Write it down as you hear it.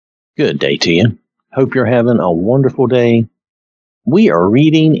Good day to you. Hope you're having a wonderful day. We are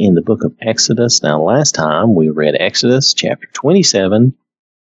reading in the book of Exodus. Now, last time we read Exodus chapter 27.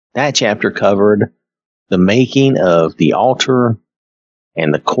 That chapter covered the making of the altar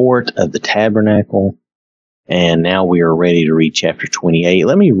and the court of the tabernacle. And now we are ready to read chapter 28.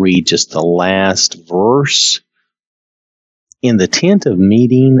 Let me read just the last verse. In the tent of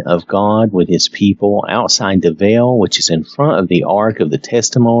meeting of God with his people outside the veil, which is in front of the ark of the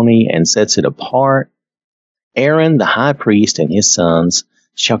testimony and sets it apart, Aaron the high priest and his sons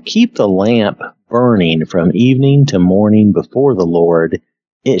shall keep the lamp burning from evening to morning before the Lord.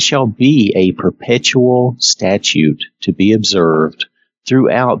 It shall be a perpetual statute to be observed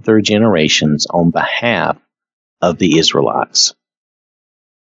throughout their generations on behalf of the Israelites.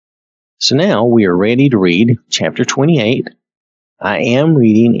 So now we are ready to read chapter 28. I am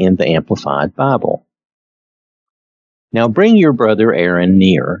reading in the Amplified Bible. Now bring your brother Aaron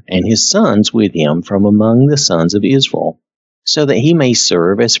near, and his sons with him from among the sons of Israel, so that he may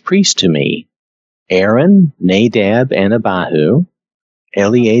serve as priest to me. Aaron, Nadab, and Abihu,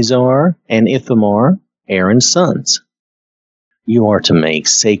 Eleazar, and Ithamar, Aaron's sons. You are to make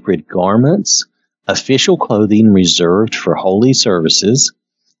sacred garments, official clothing reserved for holy services,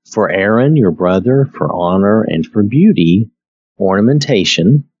 for Aaron your brother, for honor and for beauty,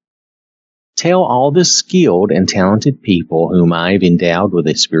 ornamentation. Tell all the skilled and talented people whom I have endowed with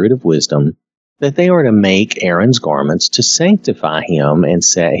a spirit of wisdom that they are to make Aaron's garments to sanctify him and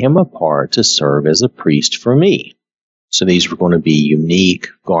set him apart to serve as a priest for me. So these were going to be unique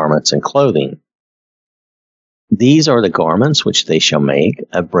garments and clothing. These are the garments which they shall make: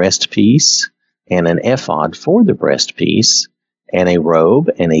 a breastpiece and an ephod for the breastpiece, and a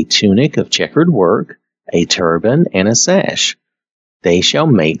robe and a tunic of checkered work, a turban and a sash. They shall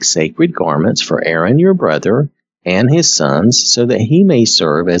make sacred garments for Aaron your brother and his sons, so that he may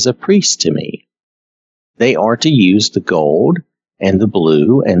serve as a priest to me. They are to use the gold and the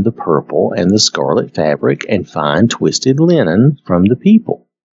blue and the purple and the scarlet fabric and fine twisted linen from the people.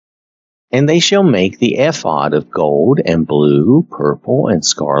 And they shall make the ephod of gold and blue, purple, and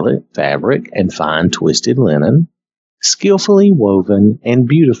scarlet fabric and fine twisted linen, skillfully woven and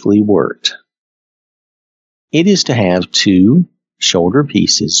beautifully worked. It is to have 2 shoulder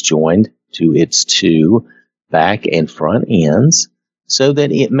pieces joined to its 2 back and front ends, so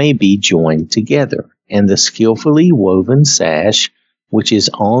that it may be joined together. And the skillfully woven sash, which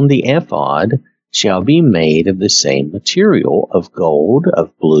is on the ephod, shall be made of the same material, of gold,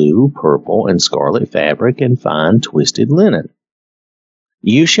 of blue, purple, and scarlet fabric, and fine twisted linen.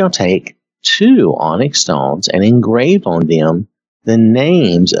 You shall take 2 onyx stones and engrave on them the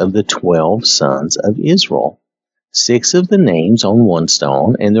names of the 12 sons of Israel, 6 of the names on one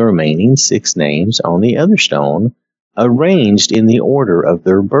stone, and the remaining 6 names on the other stone, arranged in the order of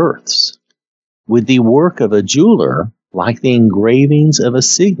their births. With the work of a jeweler, like the engravings of a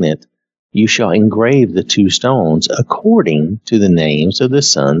signet, you shall engrave the 2 stones according to the names of the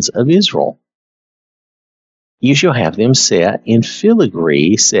sons of Israel. You shall have them set in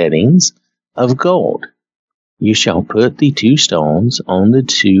filigree settings of gold. You shall put the 2 stones on the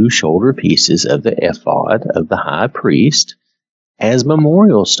 2 shoulder pieces of the ephod of the high priest as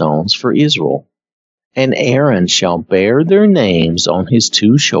memorial stones for Israel. And Aaron shall bear their names on his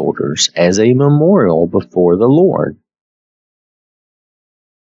 2 shoulders as a memorial before the Lord.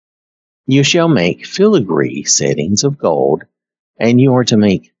 You shall make filigree settings of gold, and you are to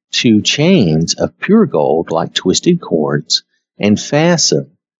make 2 chains of pure gold like twisted cords, and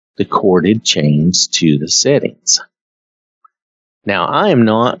fasten the corded chains to the settings. Now, I am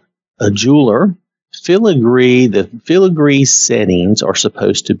not a jeweler. The filigree settings are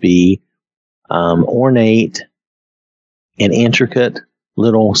supposed to be ornate and intricate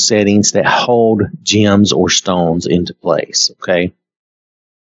little settings that hold gems or stones into place, okay?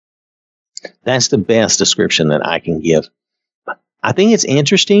 That's the best description that I can give. I think it's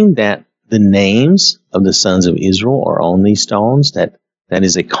interesting that the names of the sons of Israel are on these stones. That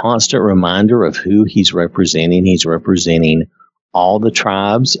is a constant reminder of who he's representing. He's representing all the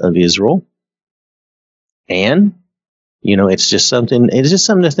tribes of Israel. And, it's just something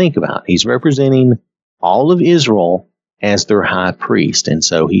to think about. He's representing all of Israel as their high priest. And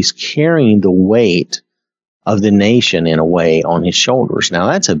so he's carrying the weight of the nation in a way on his shoulders. Now,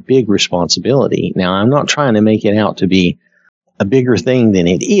 that's a big responsibility. Now, I'm not trying to make it out to be a bigger thing than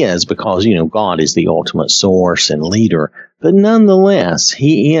it is, because, God is the ultimate source and leader. But nonetheless,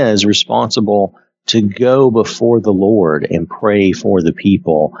 he is responsible to go before the Lord and pray for the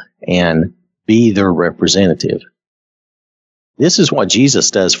people and be their representative. This is what Jesus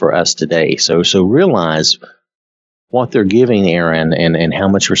does for us today. So realize what they're giving Aaron and how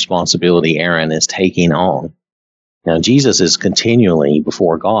much responsibility Aaron is taking on. Now, Jesus is continually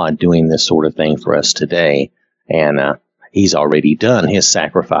before God doing this sort of thing for us today, and he's already done his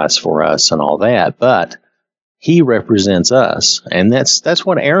sacrifice for us and all that, but he represents us, and that's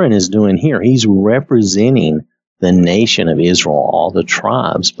what Aaron is doing here. He's representing the nation of Israel, all the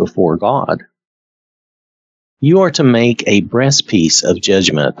tribes before God. You are to make a breastpiece of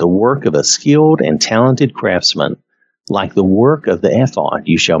judgment, the work of a skilled and talented craftsman. Like the work of the ephod,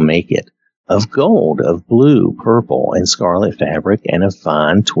 you shall make it, of gold, of blue, purple, and scarlet fabric, and of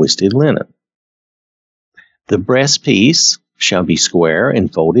fine twisted linen. The breastpiece shall be square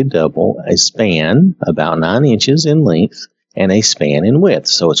and folded double, a span about 9 inches in length, and a span in width,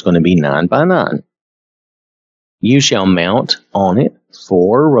 so it's going to be 9 by 9. You shall mount on it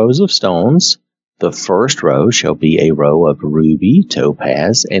 4 rows of stones. The first row shall be a row of ruby,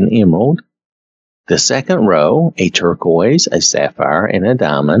 topaz, and emerald. The second row, a turquoise, a sapphire, and a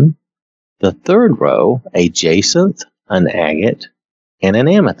diamond. The third row, a jacinth, an agate, and an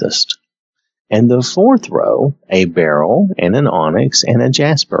amethyst. And the fourth row, a beryl, and an onyx, and a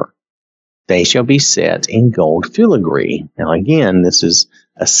jasper. They shall be set in gold filigree. Now again, this is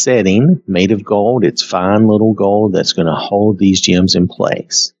a setting made of gold. It's fine little gold that's going to hold these gems in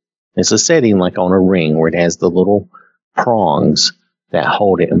place. It's a setting like on a ring where it has the little prongs that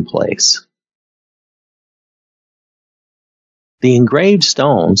hold it in place. The engraved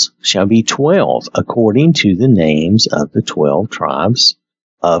stones shall be 12 according to the names of the 12 tribes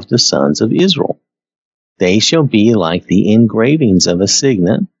of the sons of Israel. They shall be like the engravings of a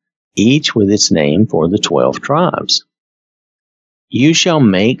signet, each with its name for the 12 tribes. You shall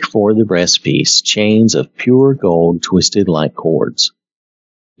make for the breastpiece chains of pure gold twisted like cords.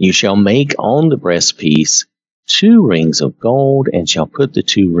 You shall make on the breastpiece 2 rings of gold, and shall put the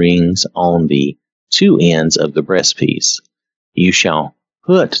 2 rings on the 2 ends of the breastpiece. You shall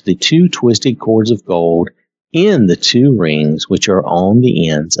put the 2 twisted cords of gold in the 2 rings which are on the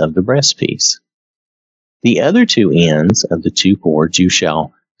ends of the breastpiece. The other 2 ends of the 2 cords you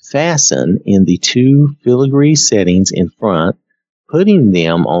shall fasten in the 2 filigree settings in front, putting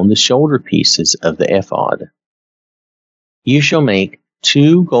them on the shoulder pieces of the ephod. You shall make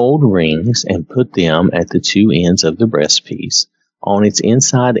 2 gold rings and put them at the 2 ends of the breastpiece, on its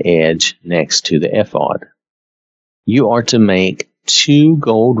inside edge next to the ephod. You are to make 2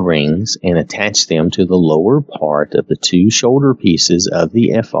 gold rings and attach them to the lower part of the 2 shoulder pieces of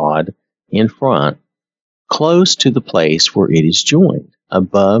the ephod in front, close to the place where it is joined,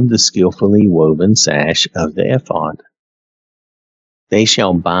 above the skillfully woven sash of the ephod. They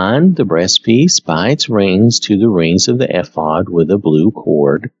shall bind the breastpiece by its rings to the rings of the ephod with a blue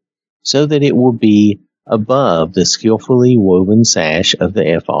cord, so that it will be above the skillfully woven sash of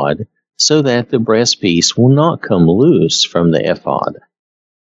the ephod, so that the breastpiece will not come loose from the ephod.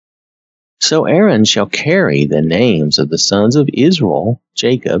 So Aaron shall carry the names of the sons of Israel,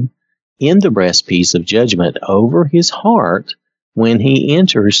 Jacob, in the breastpiece of judgment over his heart when he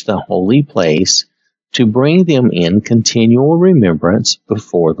enters the holy place, to bring them in continual remembrance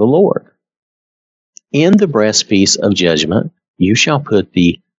before the Lord. In the breastpiece of judgment you shall put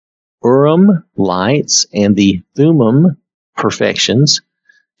the Urim lights and the Thummim perfections,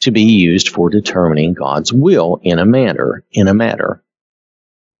 to be used for determining God's will in a matter.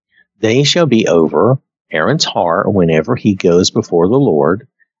 They shall be over Aaron's heart whenever he goes before the Lord,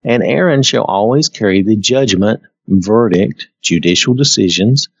 and Aaron shall always carry the judgment, verdict, judicial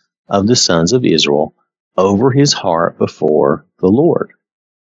decisions of the sons of Israel over his heart before the Lord.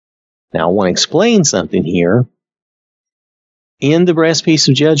 Now, I want to explain something here. In the breastpiece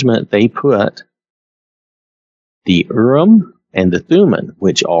of judgment, they put the Urim and the Thummim,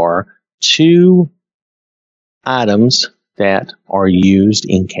 which are 2 items that are used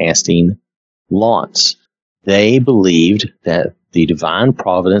in casting lots. They believed that the divine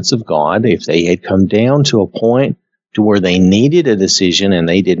providence of God, if they had come down to a point to where they needed a decision and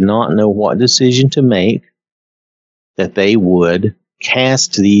they did not know what decision to make, that they would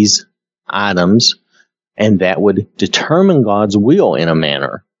cast these items, and that would determine God's will in a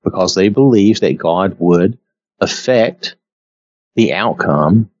manner, because they believed that God would affect the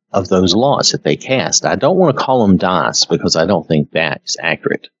outcome of those lots that they cast. I don't want to call them dice, because I don't think that is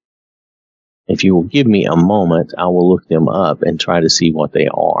accurate. If you will give me a moment, I will look them up and try to see what they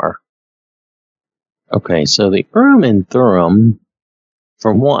are. Okay, so the Urim and Thummim,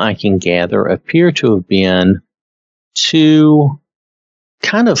 from what I can gather, appear to have been 2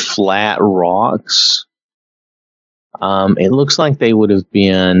 kind of flat rocks. It looks like they would have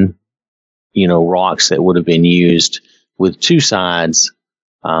been, rocks that would have been used with 2 sides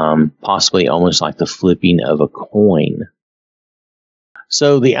possibly almost like the flipping of a coin.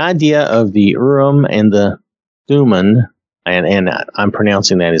 So the idea of the Urim and the Thummim, and I'm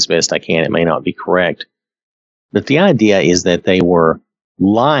pronouncing that as best I can, it may not be correct, but the idea is that they were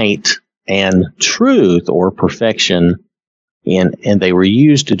light and truth or perfection, and they were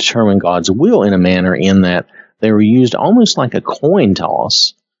used to determine God's will in a manner in that they were used almost like a coin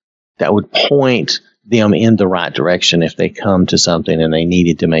toss that would point them in the right direction if they come to something and they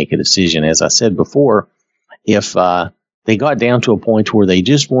needed to make a decision. As I said before, if they got down to a point where they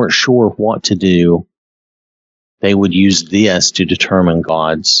just weren't sure what to do, they would use this to determine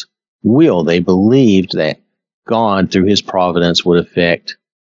God's will. They believed that God, through his providence, would affect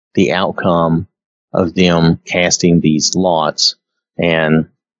the outcome of them casting these lots and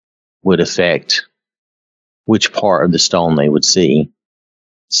would affect which part of the stone they would see.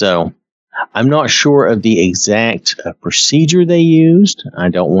 So I'm not sure of the exact procedure they used. I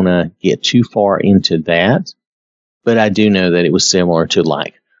don't want to get too far into that, but I do know that it was similar to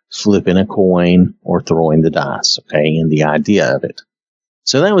like flipping a coin or throwing the dice, okay, and the idea of it.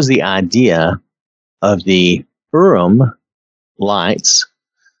 So that was the idea of the Urim lights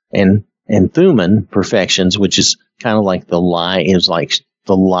and Thummim perfections, which is kind of like the light, is like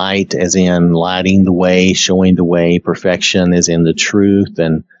the light as in lighting the way, showing the way, perfection as in the truth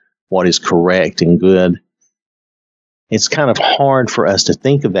and what is correct and good. It's kind of hard for us to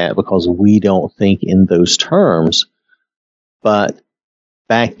think of that because we don't think in those terms. But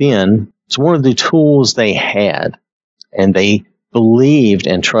back then, it's one of the tools they had, and they believed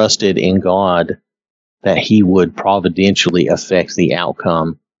and trusted in God that he would providentially affect the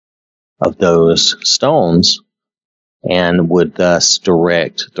outcome of those stones and would thus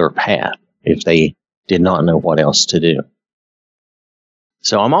direct their path if they did not know what else to do.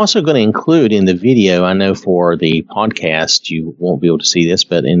 So I'm also going to include in the video, I know for the podcast you won't be able to see this,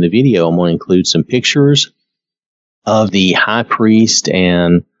 but in the video I'm going to include some pictures of the high priest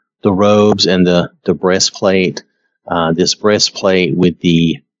and the robes and the breastplate. This breastplate with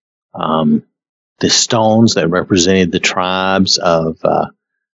the stones that represented the tribes of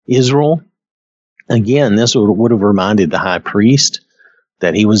Israel. Again, this would have reminded the high priest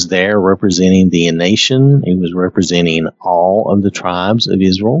that he was there representing the nation. He was representing all of the tribes of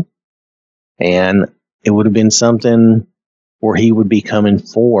Israel. And it would have been something where he would be coming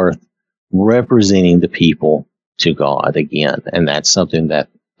forth representing the people to God again. And that's something that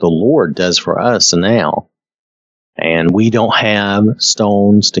the Lord does for us now. And we don't have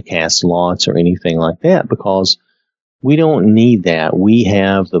stones to cast lots or anything like that because we don't need that. We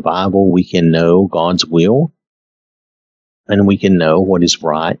have the Bible. We can know God's will, and we can know what is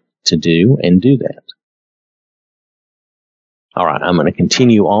right to do and do that. All right, I'm going to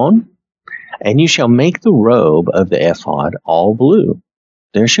continue on. And you shall make the robe of the ephod all blue.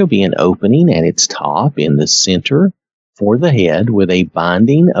 There shall be an opening at its top in the center for the head with a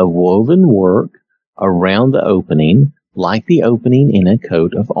binding of woven work around the opening, like the opening in a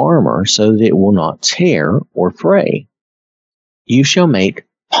coat of armor, so that it will not tear or fray. You shall make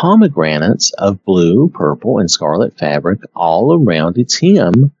pomegranates of blue, purple, and scarlet fabric all around its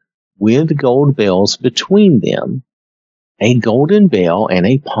hem, with gold bells between them. A golden bell and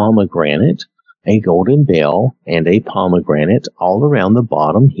a pomegranate, a golden bell and a pomegranate all around the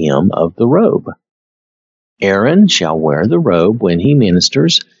bottom hem of the robe. Aaron shall wear the robe when he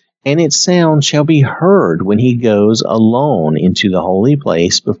ministers, and its sound shall be heard when he goes alone into the holy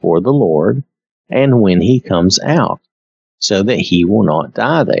place before the Lord, and when he comes out, so that he will not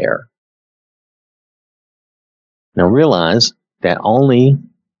die there. Now realize that only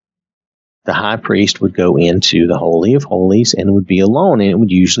the high priest would go into the Holy of Holies and would be alone, and it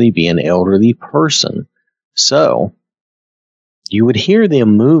would usually be an elderly person. So you would hear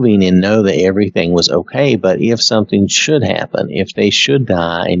them moving and know that everything was okay, but if something should happen, if they should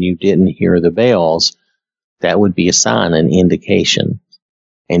die and you didn't hear the bells, that would be a sign, an indication.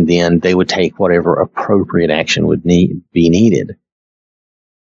 And then they would take whatever appropriate action would be needed.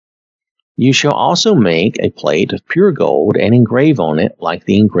 You shall also make a plate of pure gold and engrave on it, like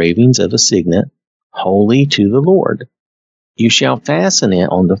the engravings of a signet, holy to the Lord. You shall fasten it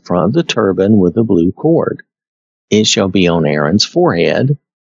on the front of the turban with a blue cord. It shall be on Aaron's forehead,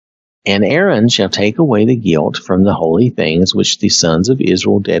 and Aaron shall take away the guilt from the holy things which the sons of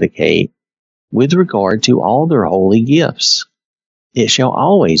Israel dedicate with regard to all their holy gifts. It shall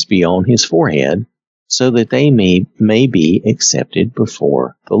always be on his forehead, so that they may be accepted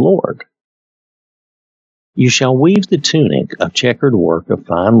before the Lord. You shall weave the tunic of checkered work of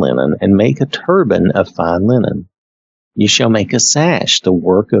fine linen, and make a turban of fine linen. You shall make a sash, the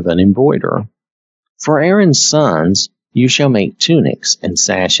work of an embroiderer. For Aaron's sons, You shall make tunics and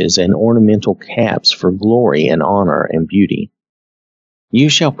sashes and ornamental caps for glory and honor and beauty. You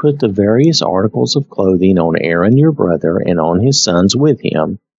shall put the various articles of clothing on Aaron your brother and on his sons with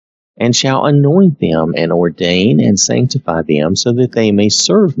him, and shall anoint them and ordain and sanctify them so that they may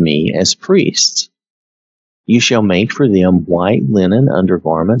serve me as priests. You shall make for them white linen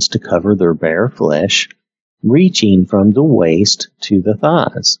undergarments to cover their bare flesh, reaching from the waist to the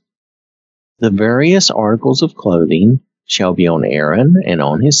thighs. The various articles of clothing shall be on Aaron and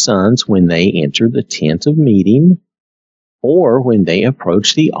on his sons when they enter the tent of meeting, or when they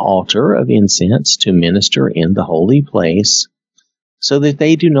approach the altar of incense to minister in the holy place, so that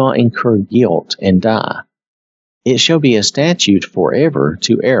they do not incur guilt and die. It shall be a statute forever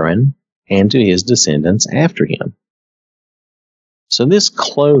to Aaron and to his descendants after him. So this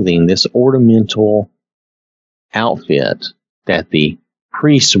clothing, this ornamental outfit that the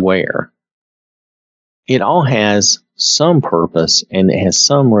priests wear, it all has some purpose and it has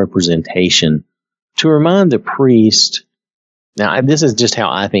some representation to remind the priest. Now, this is just how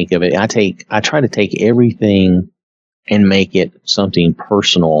I think of it. I try to take everything and make it something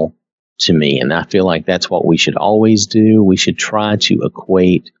personal to me. And I feel like that's what we should always do. We should try to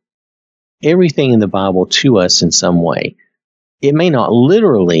equate everything in the Bible to us in some way. It may not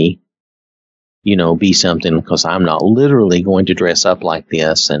literally, be something, because I'm not literally going to dress up like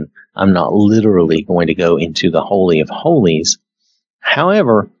this, and I'm not literally going to go into the Holy of Holies.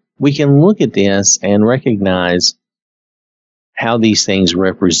 However, we can look at this and recognize how these things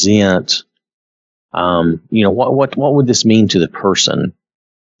represent, what would this mean to the person?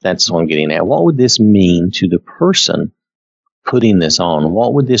 That's what I'm getting at. What would this mean to the person putting this on?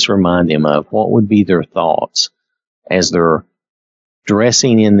 What would this remind them of? What would be their thoughts as they're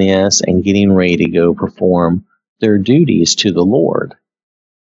dressing in this and getting ready to go perform their duties to the Lord?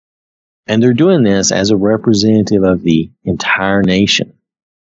 And they're doing this as a representative of the entire nation.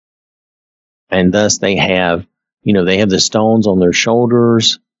 And thus they have the stones on their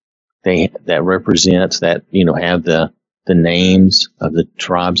shoulders. That represents that, have the names of the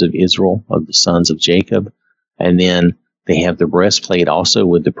tribes of Israel, of the sons of Jacob. And then they have the breastplate also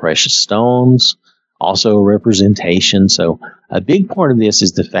with the precious stones, also a representation. So a big part of this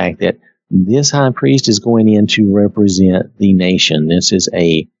is the fact that this high priest is going in to represent the nation. This is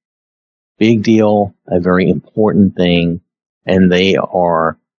a big deal, a very important thing, and they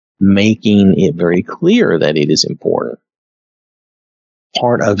are making it very clear that it is important.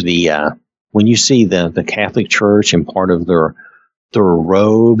 Part of when you see the Catholic Church and part of their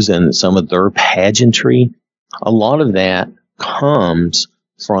robes and some of their pageantry, a lot of that comes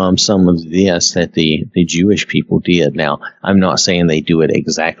from some of this that the Jewish people did. Now, I'm not saying they do it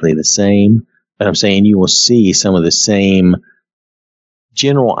exactly the same, but I'm saying you will see some of the same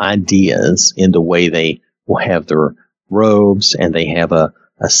general ideas in the way they will have their robes, and they have a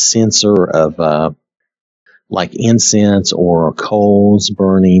censer of like incense or coals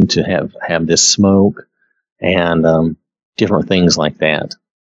burning to have this smoke and different things like that.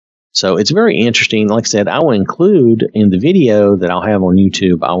 So it's very interesting. Like I said, I will include in the video that I'll have on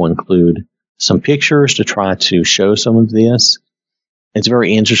YouTube, I will include some pictures to try to show some of this. It's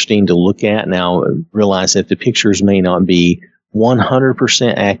very interesting to look at. Now, realize that the pictures may not be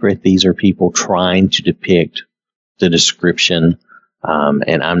 100% accurate. These are people trying to depict the description.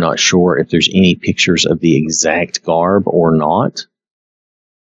 And I'm not sure if there's any pictures of the exact garb or not.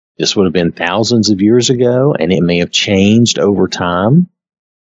 This would have been thousands of years ago, and it may have changed over time,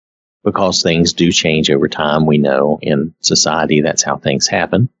 because things do change over time. We know in society that's how things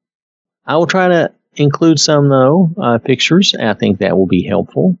happen. I will try to include some, though, pictures. I think that will be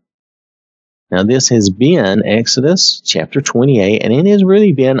helpful. Now, this has been Exodus chapter 28, and it has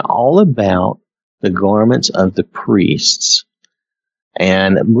really been all about the garments of the priests,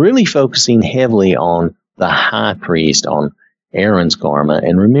 and really focusing heavily on the high priest, on Aaron's garment.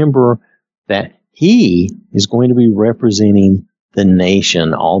 And remember that he is going to be representing the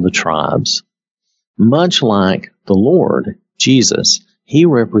nation, all the tribes. Much like the Lord, Jesus, he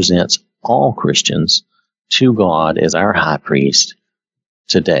represents all Christians to God as our high priest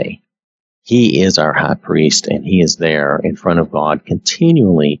today. He is our high priest, and he is there in front of God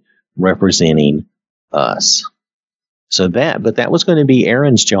continually representing us. But that was going to be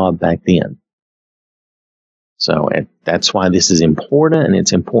Aaron's job back then. So that's why this is important, and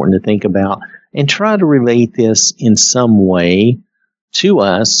it's important to think about and try to relate this in some way to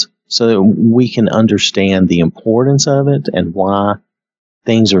us so that we can understand the importance of it and why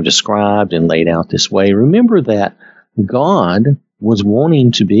things are described and laid out this way. Remember that God was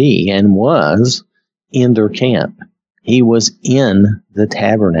wanting to be and was in their camp. He was in the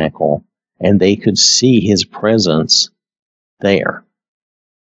tabernacle, and they could see his presence there.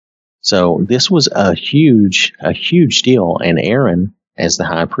 So this was a huge deal. And Aaron, as the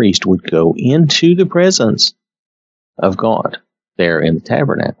high priest, would go into the presence of God there in the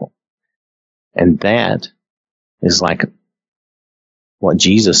tabernacle. And that is like what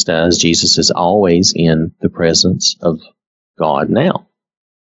Jesus does. Jesus is always in the presence of God now.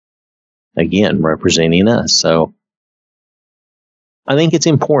 Again, representing us. So I think it's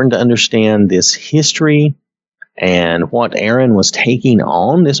important to understand this history and what Aaron was taking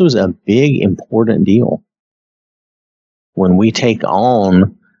on. This was a big, important deal. When we take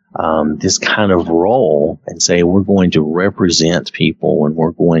on this kind of role and say we're going to represent people and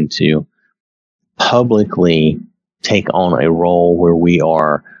we're going to publicly take on a role where we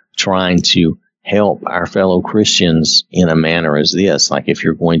are trying to help our fellow Christians in a manner as this, like if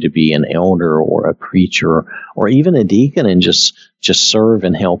you're going to be an elder or a preacher or even a deacon and just serve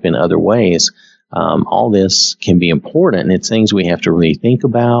and help in other ways, all this can be important, and it's things we have to really think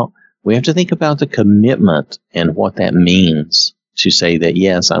about. We have to think about the commitment and what that means to say that,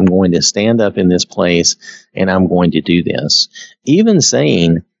 yes, I'm going to stand up in this place and I'm going to do this. Even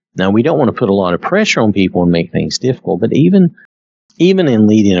saying, now we don't want to put a lot of pressure on people and make things difficult, but even in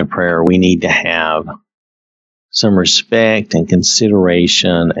leading a prayer, we need to have some respect and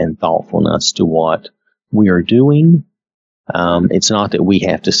consideration and thoughtfulness to what we are doing. It's not that we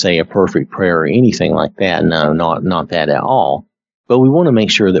have to say a perfect prayer or anything like that. No, not that at all. But we want to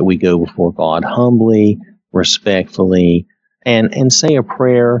make sure that we go before God humbly, respectfully, and say a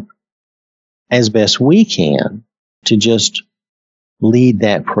prayer as best we can to just lead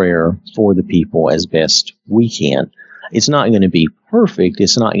that prayer for the people as best we can. It's not going to be perfect.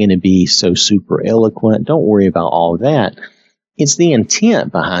 It's not going to be so super eloquent. Don't worry about all that. It's the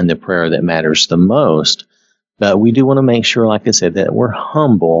intent behind the prayer that matters the most. But we do want to make sure, like I said, that we're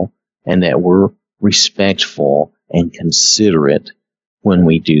humble and that we're respectful and considerate when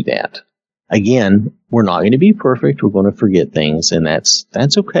we do that. Again, we're not going to be perfect. We're going to forget things, and that's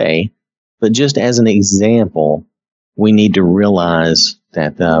okay. But just as an example, we need to realize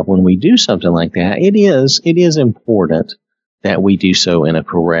that when we do something like that, it is important that we do so in a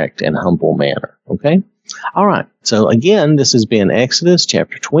correct and humble manner. Okay? All right. So again, this has been Exodus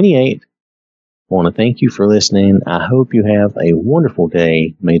chapter 28. I want to thank you for listening. I hope you have a wonderful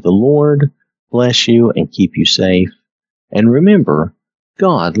day. May the Lord bless you and keep you safe. And remember,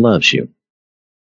 God loves you.